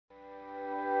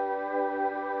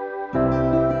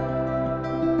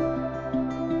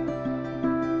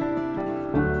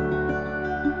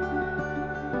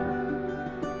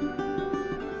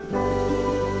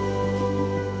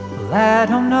I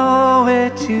don't know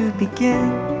where to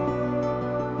begin.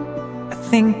 I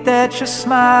think that your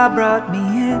smile brought me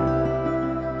in.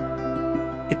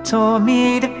 It tore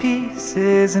me to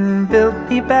pieces and built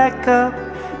me back up.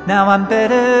 Now I'm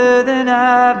better than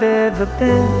I've ever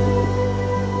been.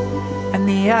 And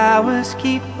the hours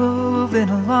keep moving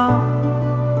along.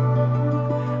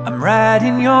 I'm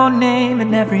writing your name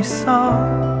in every song.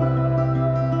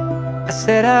 I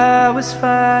said I was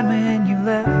fine when you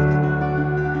left.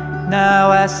 Now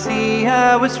I see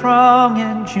I was wrong,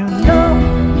 and you know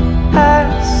I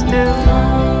still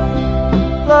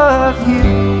love you.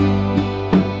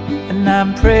 And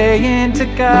I'm praying to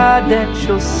God that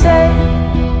you'll say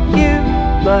you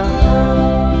love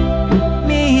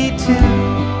me too.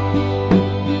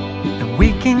 And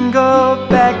we can go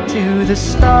back to the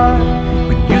start,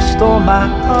 when you stole my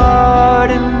heart,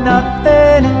 and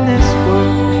nothing in this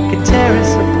world could tear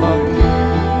us apart.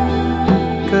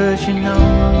 'Cause you know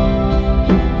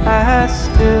I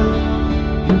still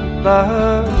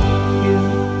love you.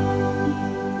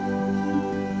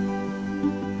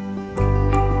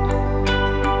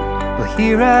 Well,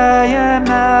 here I am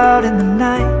out in the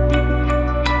night.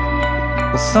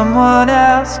 Well, someone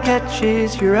else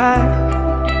catches your eye.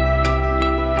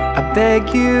 I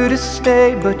beg you to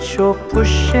stay, but you're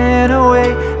pushing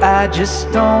away. I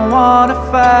just don't wanna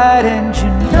fight, and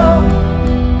you know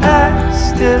I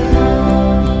still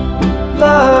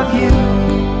love you.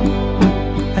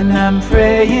 And I'm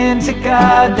praying to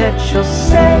God that you'll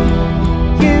say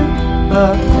you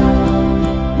love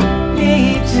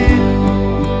me too.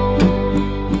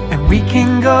 And we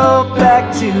can go back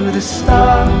to the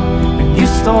start, when you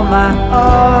stole my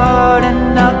heart, and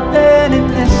nothing in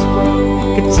this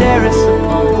world could tear us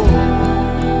apart.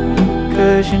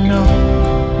 'Cause you know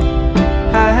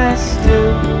I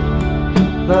still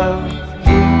love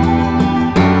you.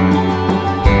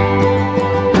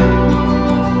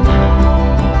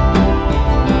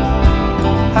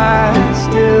 I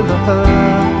still love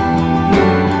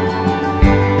you.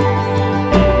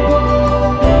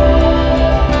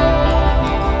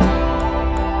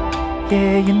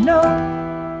 Yeah, you know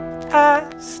I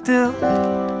still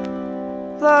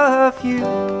love you.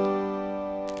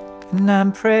 And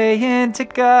I'm praying to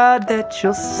God that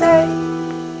you'll say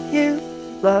you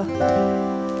love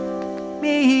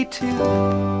me too.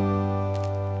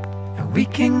 And we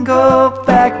can go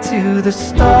back to the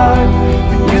start,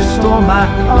 when you stole my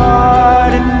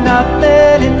heart, and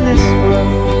nothing in this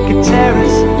world could tear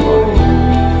us apart.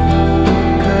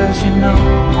 'Cause you know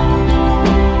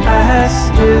I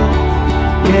still,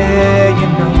 yeah, you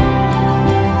know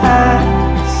I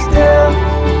still,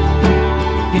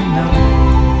 you know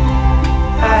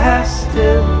I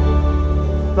still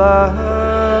love